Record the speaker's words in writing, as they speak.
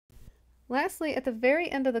Lastly, at the very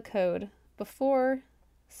end of the code, before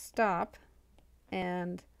stop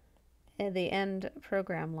and the end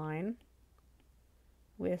program line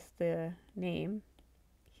with the name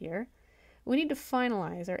here, we need to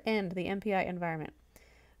finalize or end the MPI environment.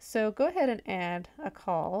 So go ahead and add a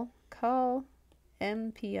call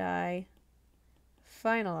MPI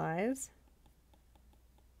finalize,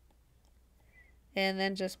 and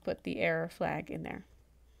then just put the error flag in there.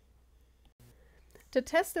 To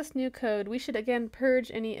test this new code, we should again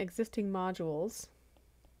purge any existing modules.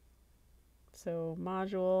 So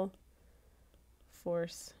module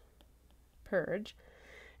force purge.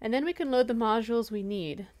 And then we can load the modules we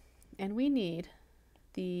need. And we need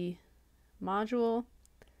the module,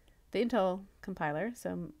 the Intel compiler,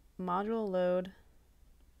 so module load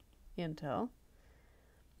Intel.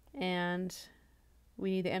 And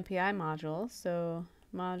we need the MPI module, so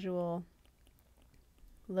module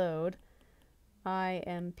load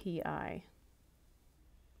IMPI.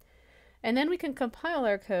 And then we can compile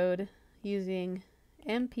our code using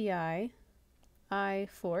MPI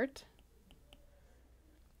ifort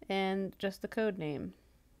and just the code name.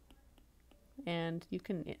 And you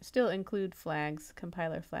can still include flags,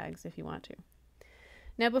 compiler flags, if you want to.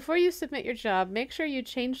 Now before you submit your job, make sure you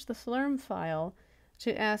change the Slurm file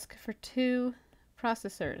to ask for 2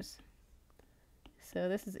 processors. So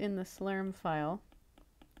this is in the Slurm file.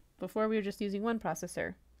 Before we were just using 1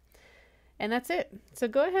 processor. And that's it. So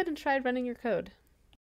go ahead and try running your code.